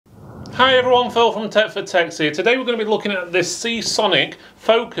Hi everyone, Phil from Tech for Techs here. Today we're going to be looking at this Seasonic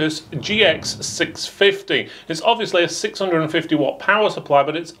Focus GX650. It's obviously a 650 watt power supply,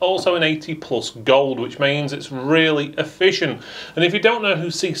 but it's also an 80 plus gold, which means it's really efficient. And if you don't know who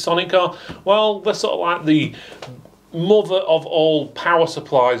Seasonic are, well, they're sort of like the mother of all power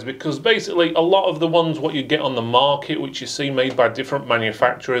supplies, because basically a lot of the ones what you get on the market, which you see made by different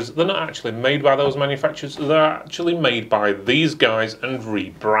manufacturers, they're not actually made by those manufacturers, they're actually made by these guys and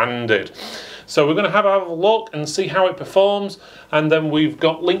rebranded. So we're going to have a look and see how it performs, and then we've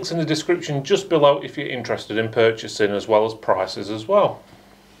got links in the description just below if you're interested in purchasing, as well as prices as well.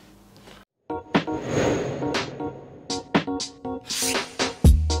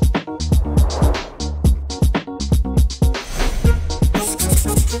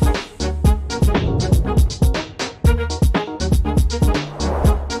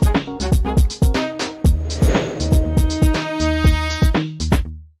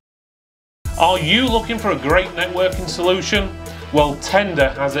 Are you looking for a great networking solution? Well, Tender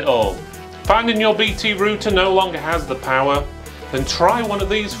has it all. Finding your BT router no longer has the power? Then try one of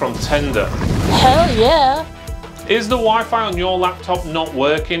these from Tender. Hell yeah! Is the Wi-Fi on your laptop not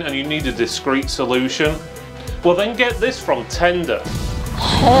working and you need a discrete solution? Well, then get this from Tender.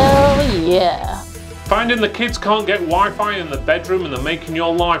 Hell yeah! Finding the kids can't get Wi-Fi in the bedroom and they're making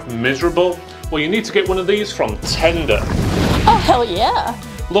your life miserable? Well, you need to get one of these from Tender. Oh, hell yeah!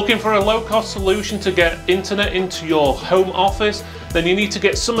 Looking for a low-cost solution to get internet into your home office? Then you need to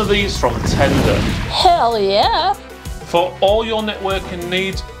get some of these from Tender. Hell yeah! For all your networking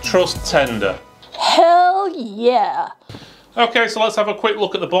needs, trust Tender. Hell yeah! Okay, so let's have a quick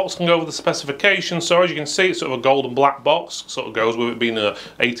look at the box and go over the specifications. So as you can see, it's sort of a gold and black box, sort of goes with it being a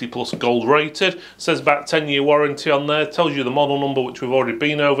 80 plus gold rated. It says about 10-year warranty on there, tells you the model number, which we've already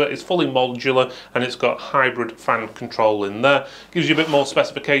been over. It's fully modular and it's got hybrid fan control in there. Gives you a bit more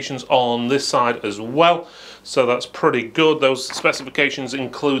specifications on this side as well. So that's pretty good. Those specifications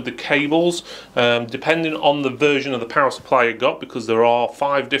include the cables, depending on the version of the power supply you got, because there are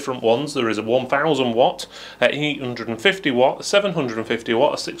 5 different ones. There is a 1000 watt, a 850 watt, a 750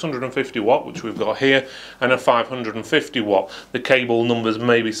 watt, a 650 watt, which we've got here, and a 550 watt. The cable numbers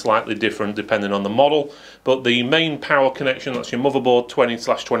may be slightly different depending on the model, but the main power connection, that's your motherboard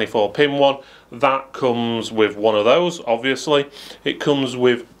 20/24 pin one, that comes with one of those, obviously. It comes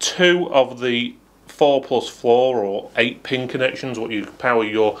with 2 of the 4 plus 4 or 8 pin connections, what you power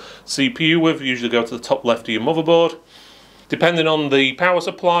your CPU with, usually go to the top left of your motherboard. Depending on the power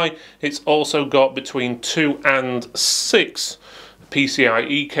supply, it's also got between 2 and 6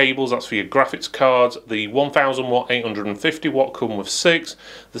 PCIe cables, that's for your graphics cards. The 1000 watt, 850 watt come with 6,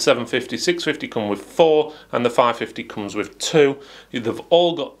 the 750, 650 come with 4, and the 550 comes with 2. They've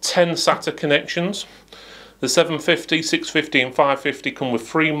all got 10 SATA connections. The 750, 650 and 550 come with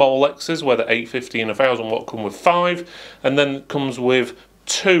 3 Molexes, where the 850 and 1000 watt come with 5, and then it comes with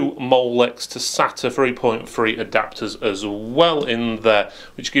 2 Molex to SATA 3.3 adapters as well in there,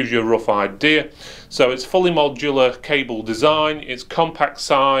 which gives you a rough idea. So it's fully modular cable design, it's compact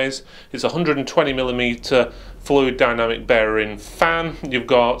size, it's 120mm fluid dynamic bearing fan, you've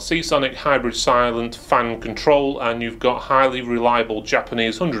got Seasonic hybrid silent fan control, and you've got highly reliable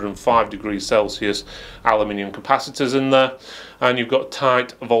Japanese 105 degrees Celsius aluminium capacitors in there, and you've got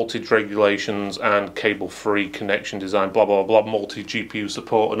tight voltage regulations and cable free connection design, blah blah blah, multi GPU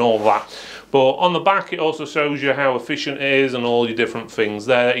support and all that. But on the back it also shows you how efficient it is and all your different things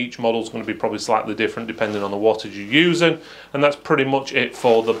there. Each model's going to be probably slightly different depending on the wattage you're using, and that's pretty much it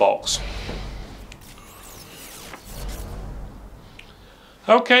for the box.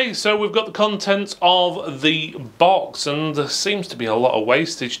 Okay, so we've got the contents of the box, and there seems to be a lot of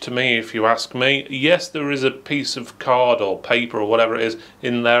wastage to me, if you ask me. Yes, there is a piece of card or paper or whatever it is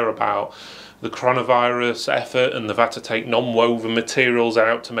in there about the coronavirus effort, and they've had to take non-woven materials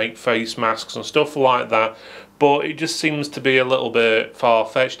out to make face masks and stuff like that. But it just seems to be a little bit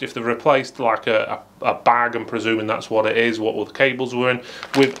far-fetched. If they've replaced like a bag, I'm presuming that's what it is, what all the cables were in,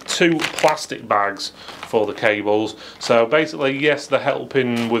 with 2 plastic bags for the cables. So basically, yes, they're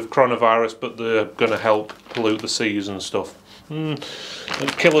helping with coronavirus, but they're going to help pollute the seas and stuff.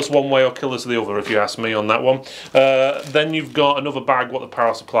 Kill us one way or kill us the other, if you ask me on that one. Then you've got another bag, what the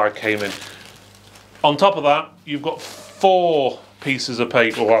power supply came in. On top of that, you've got 4 pieces of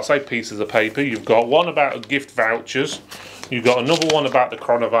paper. Well, I say pieces of paper. You've got one about gift vouchers. You've got another one about the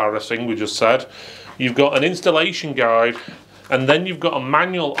coronavirus thing we just said. You've got an installation guide, and then you've got a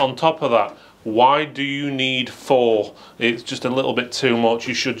manual on top of that. Why do you need 4? It's just a little bit too much.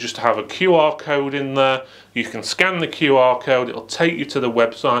 You should just have a QR code in there. You can scan the QR code, it'll take you to the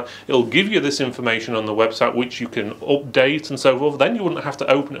website, it'll give you this information on the website which you can update and so forth. Then you wouldn't have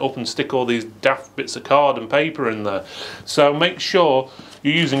to open it up and stick all these daft bits of card and paper in there. So make sure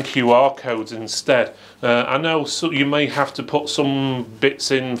you're using QR codes instead. I know you may have to put some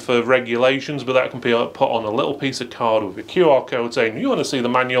bits in for regulations, but that can be put on a little piece of card with a QR code saying you want to see the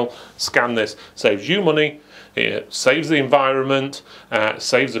manual, scan this. Saves you money, it saves the environment,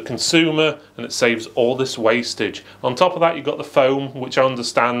 saves the consumer, and it saves all this wastage. On top of that, you've got the foam, which I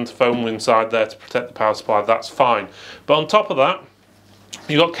understand, foam inside there to protect the power supply, that's fine. But on top of that,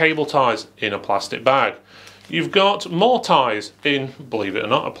 you've got cable ties in a plastic bag. You've got more ties in, believe it or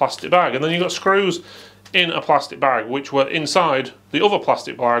not, a plastic bag. And then you've got screws in a plastic bag, which were inside the other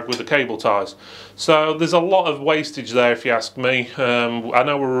plastic bag with the cable ties. So there's a lot of wastage there, if you ask me. I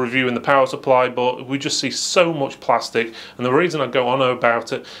know we're reviewing the power supply, but we just see so much plastic. And the reason I go on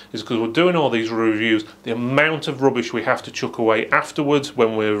about it is because we're doing all these reviews. The amount of rubbish we have to chuck away afterwards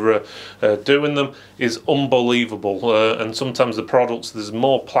when we're doing them is unbelievable. And sometimes the products, there's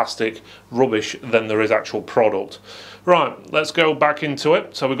more plastic rubbish than there is actual product. Right, let's go back into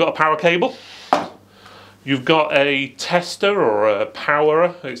it. So we've got a power cable. You've got a tester or a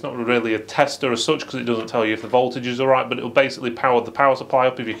powerer. It's not really a tester as such because it doesn't tell you if the voltages are right, but it'll basically power the power supply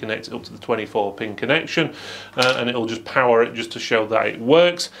up if you connect it up to the 24-pin connection, and it'll just power it just to show that it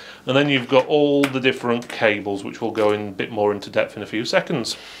works. And then you've got all the different cables, which we'll go in a bit more into depth in a few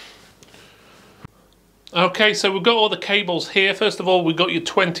seconds. Okay, so we've got all the cables here. First of all, we've got your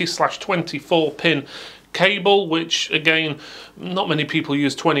 20/24 pin cable, which again, not many people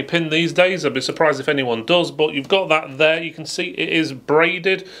use 20 pin these days. I'd be surprised if anyone does, but you've got that there. You can see it is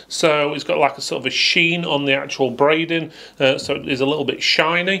braided, so it's got like a sort of a sheen on the actual braiding, so it is a little bit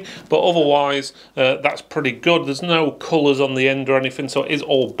shiny, but otherwise that's pretty good. There's no colours on the end or anything, so it is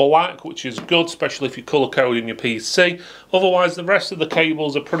all black, which is good, especially if you're colour coding your PC. Otherwise, the rest of the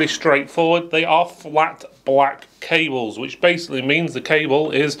cables are pretty straightforward. They are flat black cables, which basically means the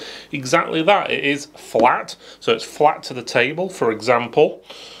cable is exactly that. It is flat, so it's flat to the table. For example,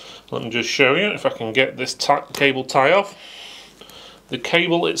 let me just show you if I can get this cable tie off. The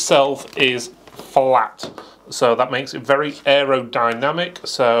cable itself is flat, so that makes it very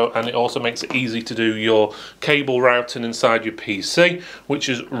aerodynamic, and it also makes it easy to do your cable routing inside your PC, which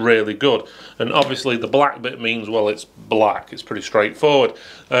is really good. And obviously the black bit means, well, it's black, it's pretty straightforward.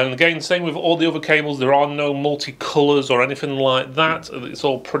 And again, same with all the other cables, there are no multicolours or anything like that. It's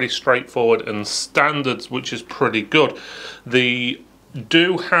all pretty straightforward and standard, which is pretty good. They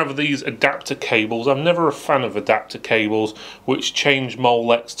do have these adapter cables. I'm never a fan of adapter cables which change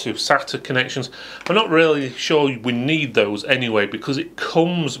Molex to SATA connections. I'm not really sure we need those anyway, because it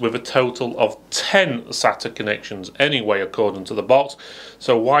comes with a total of 10 SATA connections anyway, according to the box.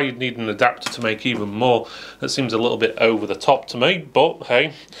 So why you'd need an adapter to make even more, that seems a little bit over the top to me, but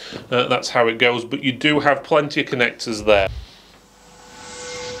hey, that's how it goes. But you do have plenty of connectors there.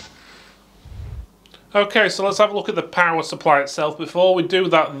 Okay, so let's have a look at the power supply itself. Before we do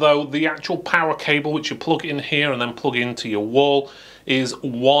that though, the actual power cable, which you plug in here and then plug into your wall, is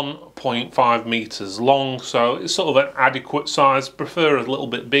 1.5 meters long, so it's sort of an adequate size. Prefer a little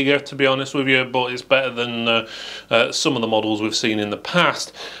bit bigger, to be honest with you, but it's better than some of the models we've seen in the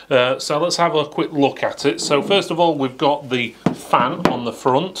past. So let's have a quick look at it. So first of all, we've got the fan on the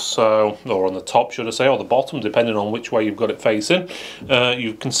front, or on the top should I say, or the bottom, depending on which way you've got it facing.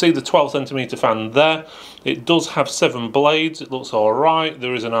 You can see the 12 centimeter fan there. It does have 7 blades. It looks alright.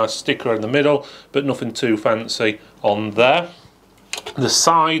 There is a nice sticker in the middle, but nothing too fancy on there. The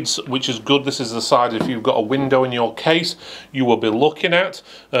sides, which is good, this is the side if you've got a window in your case you will be looking at,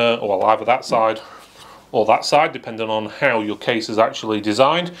 or either that side or that side, depending on how your case is actually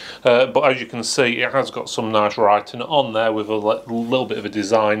designed. But as you can see, it has got some nice writing on there with a little bit of a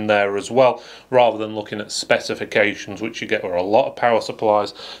design there as well, rather than looking at specifications, which you get with a lot of power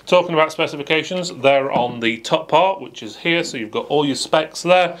supplies. Talking about specifications, they're on the top part, which is here, so you've got all your specs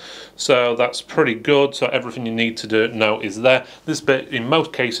there, so that's pretty good. So everything you need to know is there. This bit in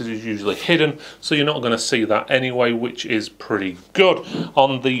most cases is usually hidden, so you're not going to see that anyway, which is pretty good.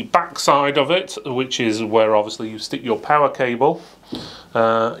 On the back side of it, which is where obviously you stick your power cable,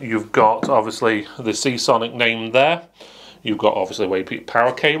 you've got obviously the Seasonic name there. You've got obviously where you put your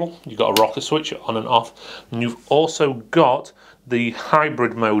power cable, you've got a rocker switch on and off, and you've also got the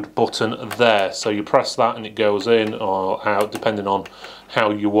hybrid mode button there. So you press that and it goes in or out depending on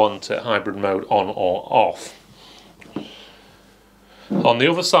how you want it, hybrid mode on or off. On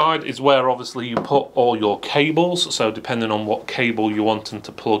the other side is where obviously you put all your cables, so depending on what cable you're wanting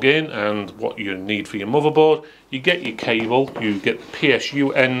to plug in and what you need for your motherboard, you get your cable, you get the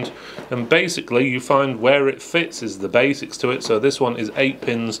PSU end, and basically you find where it fits is the basics to it. So this one is 8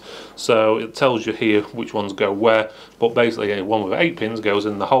 pins, so it tells you here which ones go where, but basically one with 8 pins goes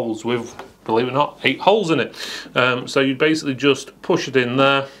in the holes with, believe it or not, 8 holes in it. So you basically just push it in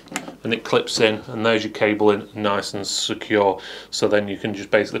there and it clips in, and there's your cable in, nice and secure. So then you can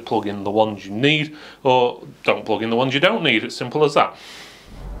just basically plug in the ones you need, or don't plug in the ones you don't need. It's simple as that.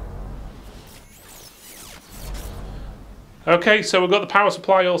 Okay, so we've got the power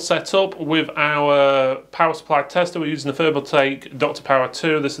supply all set up with our power supply tester. We're using the Thermaltake Dr. Power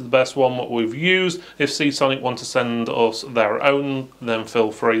 2. This is the best one what we've used. If Seasonic want to send us their own, then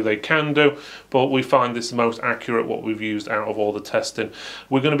feel free, they can do. But we find this the most accurate what we've used out of all the testing.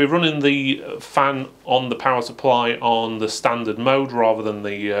 We're going to be running the fan on the power supply on the standard mode rather than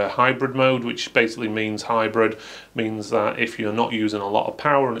the hybrid mode, which basically means hybrid means that if you're not using a lot of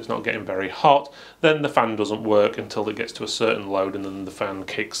power and it's not getting very hot, then the fan doesn't work until it gets to a certain load, and then the fan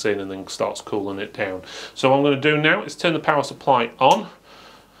kicks in and then starts cooling it down. So what I'm going to do now is turn the power supply on.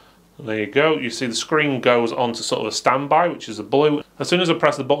 And there you go, you see the screen goes on to sort of a standby, which is a blue. As soon as I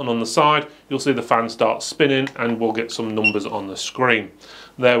press the button on the side, you'll see the fan start spinning and we'll get some numbers on the screen.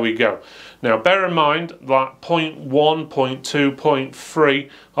 There we go. Now bear in mind that 0.1, 0.2, 0.3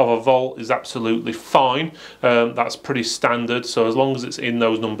 of a volt is absolutely fine. That's pretty standard, so as long as it's in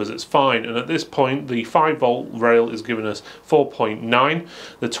those numbers it's fine. And at this point the 5 volt rail is giving us 4.9,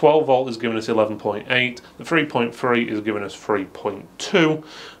 the 12 volt is giving us 11.8, the 3.3 is giving us 3.2,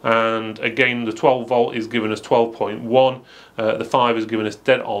 and again the 12 volt is giving us 12.1, the 5 is giving us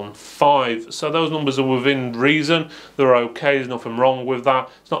dead on 5. So those numbers are within reason, they're okay, there's nothing wrong with that.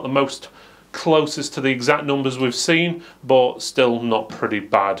 It's not the most closest to the exact numbers we've seen, but still not pretty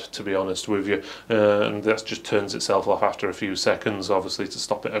bad, to be honest with you. And that just turns itself off after a few seconds, obviously, to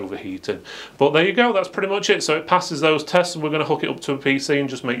stop it overheating. But there you go, that's pretty much it. So it passes those tests, and we're going to hook it up to a PC and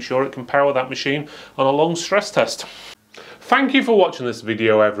just make sure it can power that machine on a long stress test. Thank you for watching this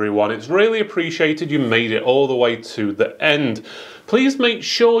video, everyone. It's really appreciated you made it all the way to the end. Please make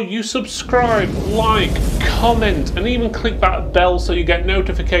sure you subscribe, like, comment, and even click that bell so you get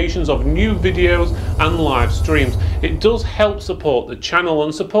notifications of new videos and live streams. It does help support the channel,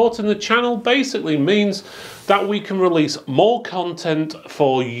 and supporting the channel basically means that we can release more content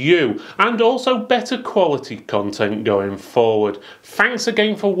for you, and also better quality content going forward. Thanks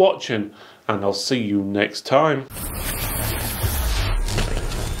again for watching, and I'll see you next time.